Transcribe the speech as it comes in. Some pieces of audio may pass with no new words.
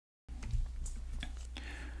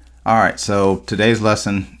All right, so today's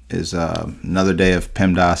lesson is another day of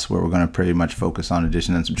PEMDAS where we're going to pretty much focus on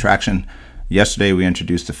addition and subtraction. Yesterday we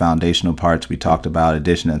introduced the foundational parts. We talked about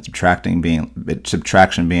addition and subtraction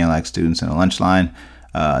being like students in a lunch line.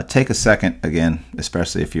 Take a second again,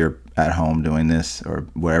 especially if you're at home doing this or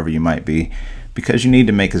wherever you might be, because you need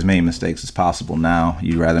to make as many mistakes as possible now.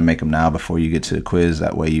 You'd rather make them now before you get to the quiz.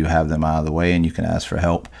 That way you have them out of the way and you can ask for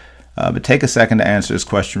help. But take a second to answer this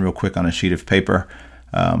question real quick on a sheet of paper.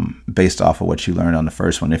 Based off of what you learned on the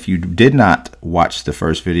first one. If you did not watch the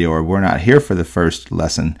first video or were not here for the first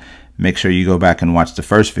lesson, make sure you go back and watch the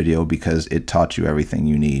first video because it taught you everything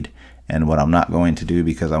you need. And what I'm not going to do,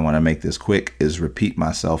 because I want to make this quick, is repeat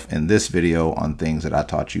myself in this video on things that I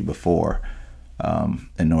taught you before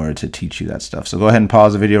in order to teach you that stuff. So go ahead and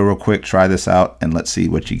pause the video real quick, try this out, and let's see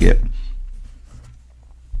what you get.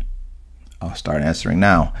 I'll start answering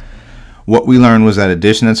now. What we learned was that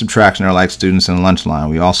addition and subtraction are like students in a lunch line.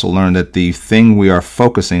 We also learned that the thing we are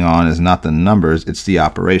focusing on is not the numbers, it's the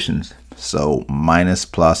operations. So minus,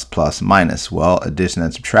 plus, plus, minus. Well, addition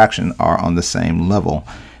and subtraction are on the same level.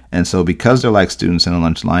 And so because they're like students in a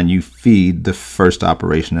lunch line, you feed the first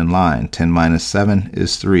operation in line. 10 minus 7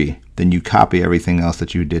 is 3. Then you copy everything else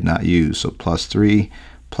that you did not use. So plus 3,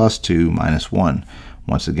 plus 2, minus 1.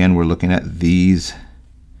 Once again, we're looking at these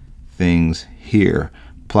things here.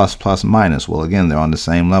 Plus, plus, minus. Well, again, they're on the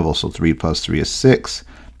same level. So 3 plus 3 is 6.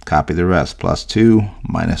 Copy the rest. Plus 2,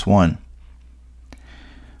 minus 1.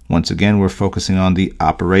 Once again, we're focusing on the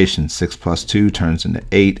operation. 6 plus 2 turns into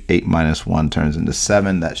 8. 8 minus 1 turns into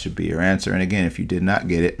 7. That should be your answer. And again, if you did not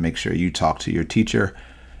get it, make sure you talk to your teacher.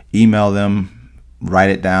 Email them.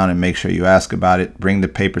 Write it down and make sure you ask about it. Bring the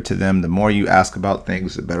paper to them. The more you ask about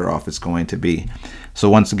things, the better off it's going to be. So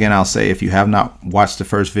once again, I'll say if you have not watched the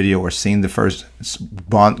first video or seen the first,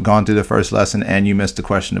 gone through the first lesson and you missed the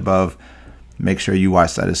question above, make sure you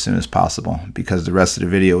watch that as soon as possible, because the rest of the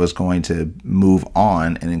video is going to move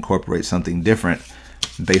on and incorporate something different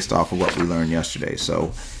based off of what we learned yesterday.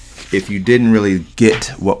 So if you didn't really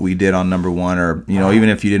get what we did on number 1, or even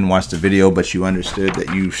if you didn't watch the video but you understood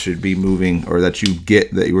that you should be moving, or that you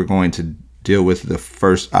get that you were going to deal with the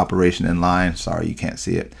first operation in line, sorry you can't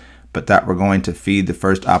see it, but that we're going to feed the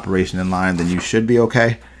first operation in line, then you should be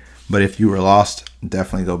okay. But if you were lost,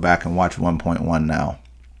 definitely go back and watch 1.1 now.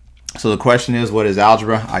 So the question is, what is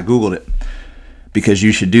algebra? I Googled it, because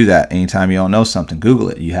you should do that. Anytime you don't know something, Google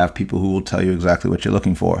it. You have people who will tell you exactly what you're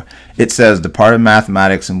looking for. It says the part of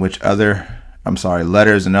mathematics in which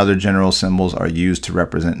letters and other general symbols are used to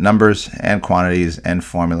represent numbers and quantities and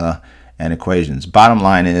formula and equations. Bottom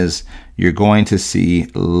line is you're going to see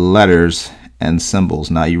letters and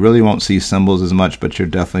symbols. Now, you really won't see symbols as much, but you're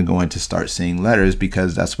definitely going to start seeing letters,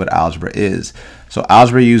 because that's what algebra is. So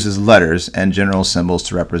algebra uses letters and general symbols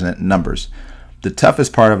to represent numbers. The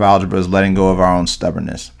toughest part of algebra is letting go of our own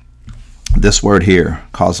stubbornness. This word here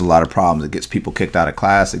causes a lot of problems. It gets people kicked out of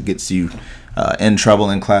class. It gets you in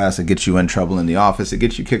trouble in class. It gets you in trouble in the office. It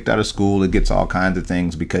gets you kicked out of school. It gets all kinds of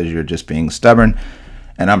things because you're just being stubborn.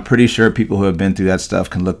 And I'm pretty sure people who have been through that stuff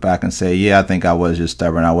can look back and say, yeah, I think I was just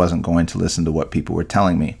stubborn. I wasn't going to listen to what people were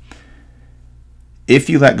telling me. If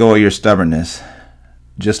you let go of your stubbornness,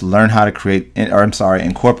 just learn how to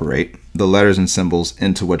incorporate the letters and symbols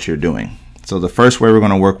into what you're doing. So the first way we're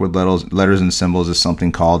going to work with letters and symbols is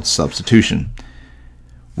something called substitution.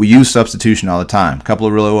 We use substitution all the time. A couple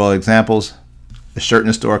of really well examples. A shirt in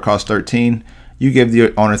the store costs $13. You give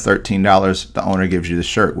the owner $13, the owner gives you the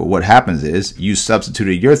shirt. Well, what happens is you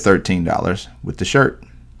substituted your $13 with the shirt.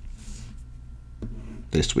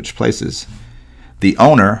 They switch places. The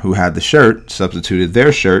owner who had the shirt substituted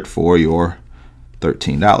their shirt for your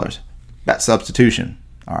 $13. That's substitution.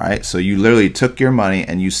 All right, so you literally took your money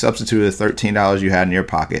and you substituted the $13 you had in your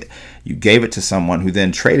pocket. You gave it to someone who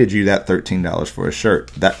then traded you that $13 for a shirt.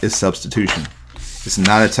 That is substitution. It's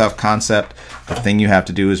not a tough concept. The thing you have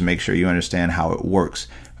to do is make sure you understand how it works.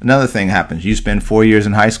 Another thing happens. You spend 4 years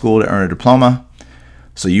in high school to earn a diploma.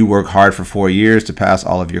 So you work hard for 4 years to pass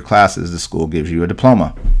all of your classes. The school gives you a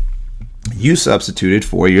diploma. You substituted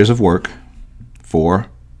 4 years of work for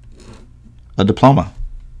a diploma.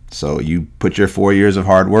 So you put your 4 years of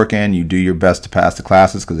hard work in. You do your best to pass the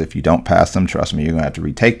classes, because if you don't pass them, trust me, you're going to have to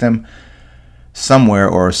retake them somewhere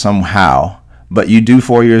or somehow. But you do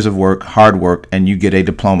 4 years of work, hard work, and you get a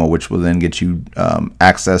diploma, which will then get you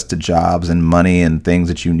access to jobs and money and things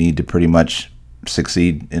that you need to pretty much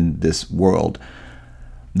succeed in this world.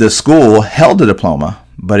 The school held the diploma,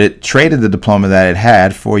 but it traded the diploma that it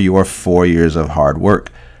had for your 4 years of hard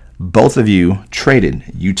work. Both of you traded.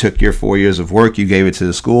 You took your 4 years of work, you gave it to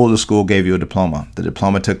the school gave you a diploma. The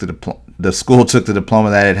diploma took the The school took the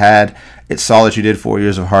diploma that it had. It saw that you did 4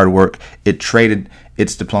 years of hard work. It traded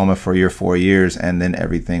its diploma for your 4 years, and then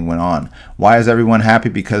everything went on. Why is everyone happy?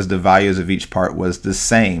 Because the values of each part was the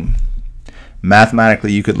same.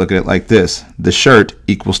 Mathematically, you could look at it like this. The shirt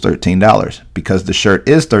equals $13. Because the shirt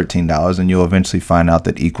is $13, and you'll eventually find out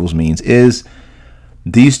that equals means is,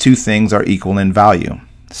 these two things are equal in value.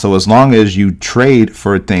 So as long as you trade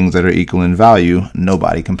for things that are equal in value,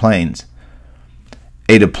 nobody complains.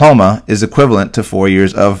 A diploma is equivalent to 4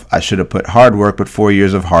 years of, I should have put hard work, but 4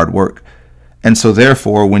 years of hard work. And so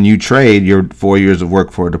therefore, when you trade your 4 years of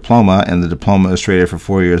work for a diploma and the diploma is traded for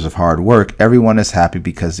 4 years of hard work, everyone is happy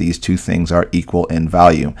because these two things are equal in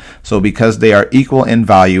value. So because they are equal in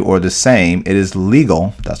value or the same, it is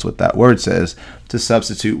legal, that's what that word says, to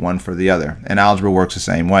substitute one for the other. And algebra works the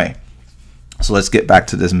same way. So let's get back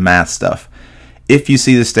to this math stuff. If you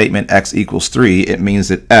see the statement x equals 3, it means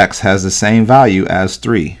that x has the same value as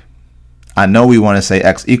 3. I know we want to say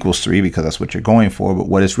x equals 3 because that's what you're going for, but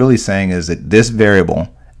what it's really saying is that this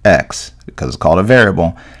variable, x, because it's called a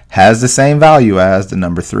variable, has the same value as the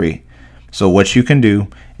number 3. So what you can do,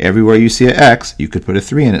 everywhere you see an x, you could put a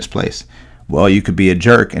 3 in its place. Well, you could be a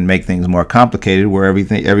jerk and make things more complicated where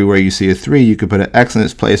everywhere you see a 3, you could put an x in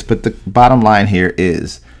its place, but the bottom line here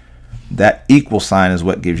is that equal sign is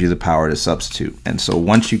what gives you the power to substitute. And so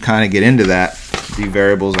once you kind of get into that, the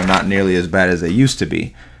variables are not nearly as bad as they used to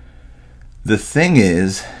be. The thing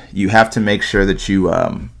is, you have to make sure that you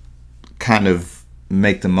kind of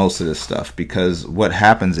make the most of this stuff, because what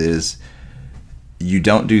happens is you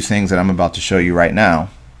don't do things that I'm about to show you right now,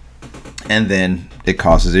 and then it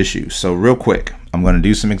causes issues. So real quick, I'm going to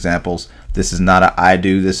do some examples. This is not a I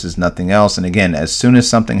do, this is nothing else. And again, as soon as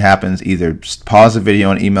something happens, either pause the video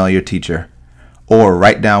and email your teacher or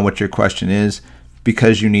write down what your question is,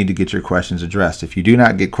 because you need to get your questions addressed. If you do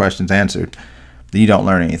not get questions answered, then you don't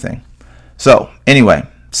learn anything. So anyway,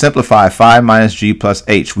 simplify 5 minus g plus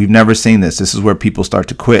h. We've never seen this. This is where people start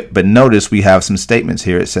to quit. But notice we have some statements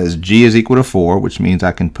here. It says g is equal to 4, which means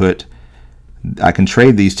I can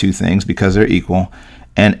trade these two things because they're equal.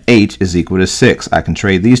 And h is equal to 6. I can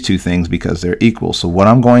trade these two things because they're equal. So what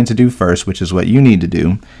I'm going to do first, which is what you need to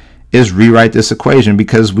do, is rewrite this equation,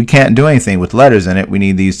 because we can't do anything with letters in it. We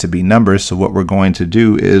need these to be numbers. So what we're going to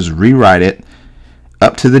do is rewrite it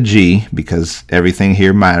up to the g, because everything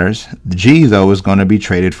here matters. The g, though, is going to be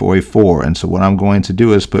traded for a 4. And so what I'm going to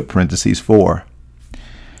do is put parentheses 4.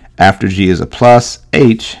 After g is a plus,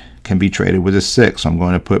 h can be traded with a 6. So I'm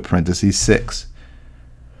going to put parentheses 6.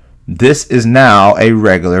 This is now a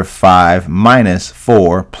regular 5 minus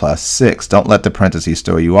 4 plus 6. Don't let the parentheses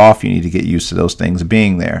throw you off. You need to get used to those things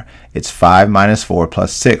being there. It's 5 minus 4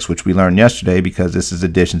 plus 6, which we learned yesterday. Because this is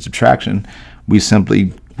addition subtraction, we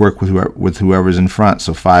simply work with whoever's in front.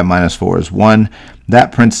 So 5 minus 4 is 1.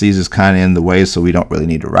 That parentheses is kind of in the way, so we don't really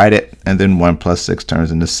need to write it. And then 1 plus 6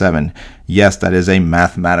 turns into 7. Yes, that is a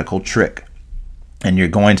mathematical trick. And you're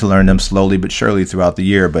going to learn them slowly but surely throughout the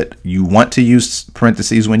year. But you want to use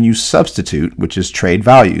parentheses when you substitute, which is trade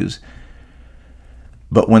values.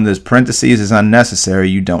 But when this parentheses is unnecessary,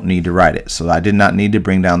 you don't need to write it. So I did not need to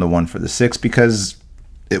bring down the 1 for the 6 because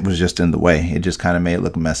it was just in the way. It just kind of made it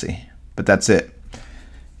look messy. But that's it.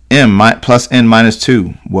 M plus n minus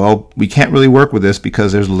 2. Well, we can't really work with this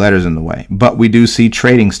because there's letters in the way. But we do see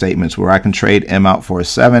trading statements where I can trade m out for a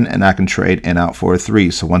 7 and I can trade n out for a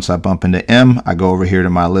 3. So once I bump into m, I go over here to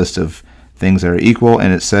my list of things that are equal,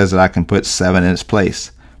 and it says that I can put 7 in its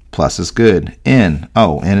place. Plus is good. N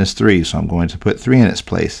is 3, so I'm going to put 3 in its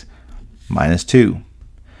place. Minus 2.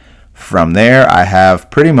 From there, I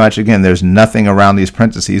have pretty much, again, there's nothing around these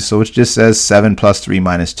parentheses, so it just says 7 plus 3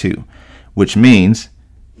 minus 2, which means,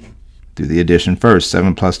 do the addition first.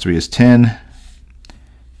 7 plus 3 is 10.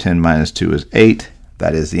 10 minus 2 is 8.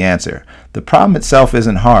 That is the answer. The problem itself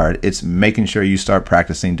isn't hard. It's making sure you start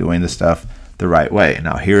practicing doing the stuff the right way.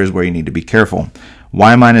 Now, here's where you need to be careful.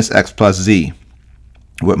 Y minus x plus z.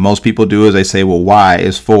 What most people do is they say, well, y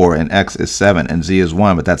is 4 and x is 7 and z is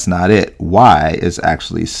 1, but that's not it. Y is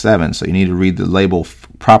actually 7, so you need to read the label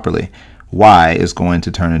properly. Y is going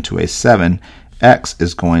to turn into a 7. X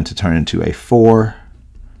is going to turn into a 4.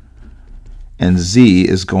 And z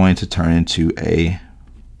is going to turn into a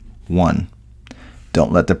 1.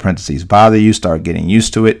 Don't let the parentheses bother you. Start getting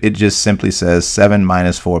used to it. It just simply says 7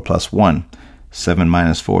 minus 4 plus 1. 7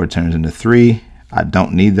 minus 4 turns into 3. I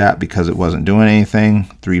don't need that because it wasn't doing anything.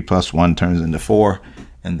 3 plus 1 turns into 4.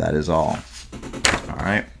 And that is all. All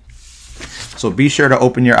right. So be sure to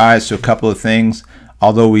open your eyes to a couple of things.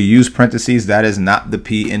 Although we use parentheses, that is not the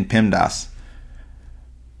P in PEMDAS.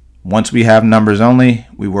 Once we have numbers only,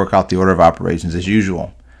 we work out the order of operations as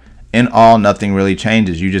usual. in all, nothing really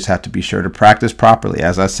changes. You just have to be sure to practice properly.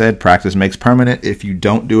 As I said, practice makes permanent. If you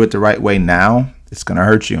don't do it the right way now, it's going to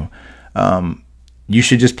hurt you. You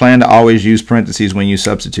should just plan to always use parentheses when you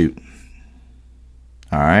substitute.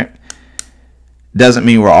 All right. Doesn't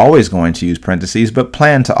mean we're always going to use parentheses, but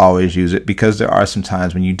plan to always use it, because there are some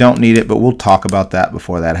times when you don't need it, but we'll talk about that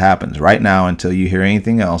before that happens. Right now, until you hear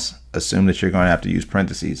anything else, assume that you're going to have to use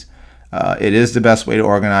parentheses. It is the best way to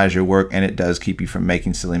organize your work, and it does keep you from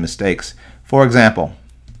making silly mistakes. For example,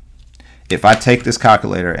 if I take this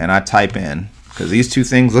calculator and I type in, because these two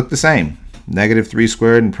things look the same, -3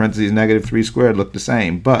 squared and parentheses -3 squared look the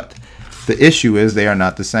same, but the issue is they are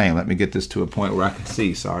not the same. Let me get this to a point where I can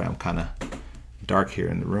see. Sorry, I'm kind of dark here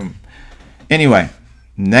in the room. Anyway,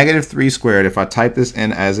 -3 squared, if I type this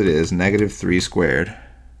in as it is, -3 squared,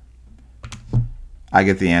 I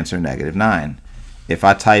get the answer -9. If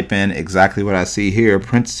I type in exactly what I see here,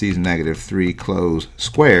 parentheses -3 close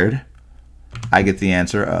squared, I get the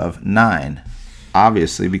answer of 9.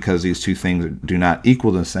 Obviously, because these two things do not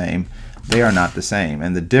equal the same, they are not the same.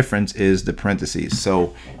 And the difference is the parentheses.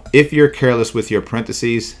 So if you're careless with your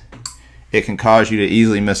parentheses, it can cause you to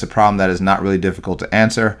easily miss a problem that is not really difficult to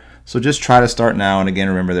answer. So just try to start now. And again,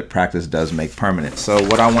 remember that practice does make permanent. So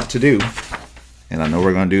what I want to do, and I know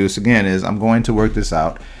we're going to do this again, is I'm going to work this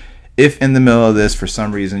out. If in the middle of this, for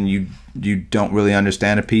some reason, you don't really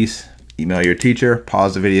understand a piece, email your teacher,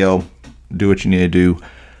 pause the video, do what you need to do,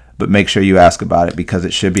 but make sure you ask about it, because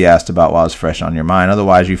it should be asked about while it's fresh on your mind.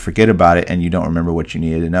 Otherwise, you forget about it and you don't remember what you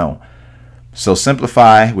needed to know. So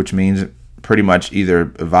simplify, which means pretty much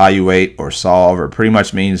either evaluate or solve, or pretty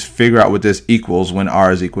much means figure out what this equals when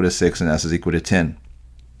r is equal to 6 and s is equal to 10.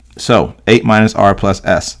 So 8 minus r plus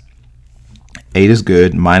s. 8 is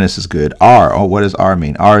good, minus is good. R, oh, what does R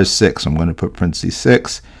mean? R is 6. I'm going to put parentheses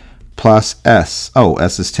 6 plus s. Oh,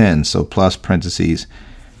 s is 10, so plus parentheses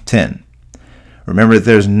 10. Remember that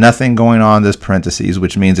there's nothing going on in this parentheses,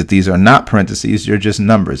 which means that these are not parentheses, they're just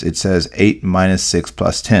numbers. It says 8 minus 6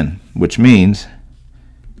 plus 10, which means,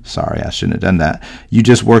 sorry, I shouldn't have done that. You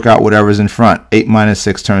just work out whatever's in front. 8 minus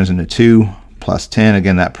 6 turns into 2 plus 10.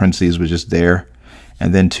 Again, that parentheses was just there.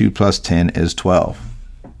 And then 2 plus 10 is 12.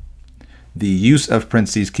 The use of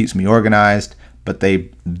parentheses keeps me organized, but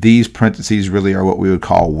these parentheses really are what we would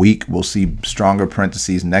call weak. We'll see stronger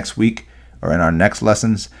parentheses next week or in our next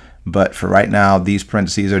lessons. But for right now, these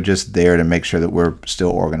parentheses are just there to make sure that we're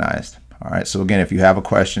still organized. All right, so again, if you have a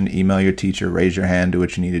question, email your teacher, raise your hand, do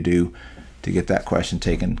what you need to do to get that question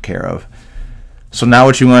taken care of. So now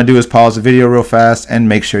what you want to do is pause the video real fast and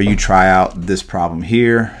make sure you try out this problem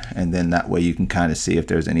here, and then that way you can kind of see if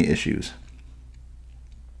there's any issues.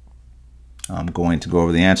 I'm going to go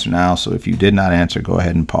over the answer now, so if you did not answer, go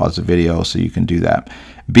ahead and pause the video so you can do that.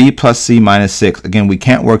 B plus C minus 6. Again, we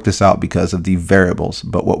can't work this out because of the variables,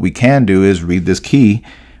 but what we can do is read this key,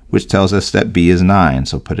 which tells us that B is 9,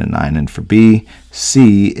 so put a 9 in for B.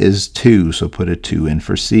 C is 2, so put a 2 in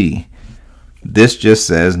for C. This just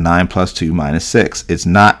says 9 plus 2 minus 6. It's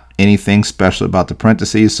not anything special about the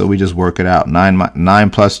parentheses, so we just work it out. 9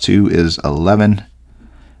 plus 2 is 11.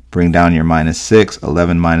 Bring down your minus 6.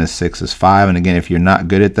 11 minus 6 is 5. And again, if you're not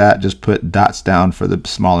good at that, just put dots down for the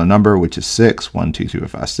smaller number, which is 6. 1, 2, 3, 4,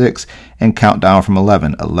 5, 6. And count down from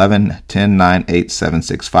 11. 11, 10, 9, 8, 7,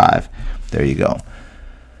 6, 5. There you go.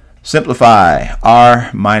 Simplify.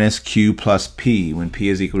 R minus Q plus P. When P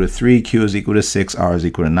is equal to 3, Q is equal to 6, R is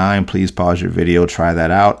equal to 9. Please pause your video, try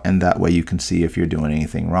that out, and that way you can see if you're doing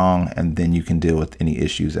anything wrong, and then you can deal with any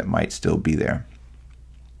issues that might still be there.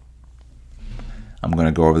 I'm going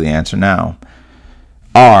to go over the answer now.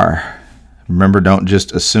 R, remember, don't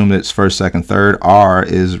just assume that it's first, second, third. R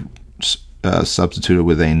is substituted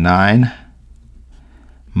with a 9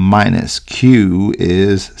 minus Q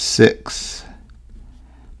is 6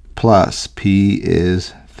 plus P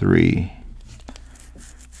is 3.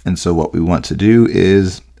 And so what we want to do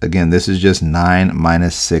is, again, this is just 9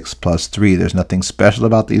 minus 6 plus 3. There's nothing special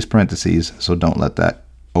about these parentheses, so don't let that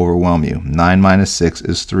overwhelm you. 9 minus 6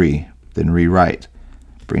 is 3. Then rewrite.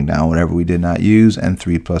 Bring down whatever we did not use, and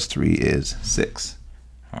 3 plus 3 is 6.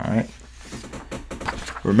 All right.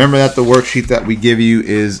 Remember that the worksheet that we give you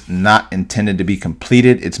is not intended to be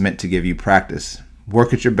completed. It's meant to give you practice.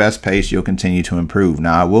 Work at your best pace. You'll continue to improve.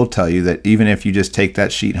 Now, I will tell you that even if you just take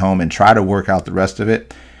that sheet home and try to work out the rest of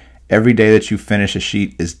it, every day that you finish a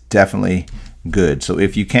sheet is definitely good. So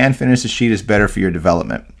if you can finish the sheet, it's better for your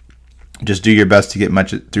development. Just do your best to get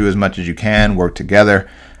through as much as you can. Work together.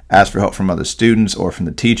 Ask for help from other students or from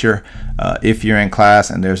the teacher. If you're in class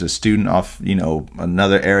and there's a student off,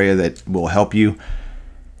 another area that will help you,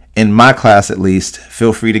 In my class, at least,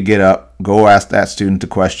 feel free to get up, go ask that student a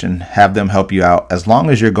question, have them help you out. As long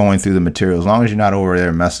as you're going through the material, as long as you're not over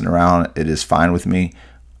there messing around, it is fine with me.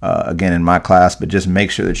 Again, in my class, but just make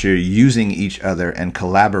sure that you're using each other and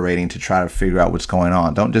collaborating to try to figure out what's going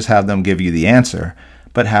on. Don't just have them give you the answer,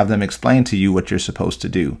 but have them explain to you what you're supposed to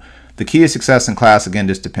do. The key to success in class, again,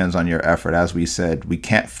 just depends on your effort. As we said, we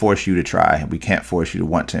can't force you to try. We can't force you to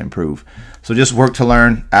want to improve. So just work to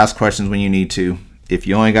learn, ask questions when you need to. If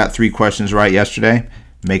you only got 3 questions right yesterday,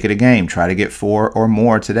 make it a game. Try to get 4 or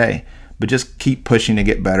more today. But just keep pushing to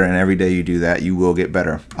get better, and every day you do that, you will get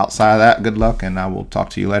better. Outside of that, good luck, and I will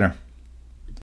talk to you later.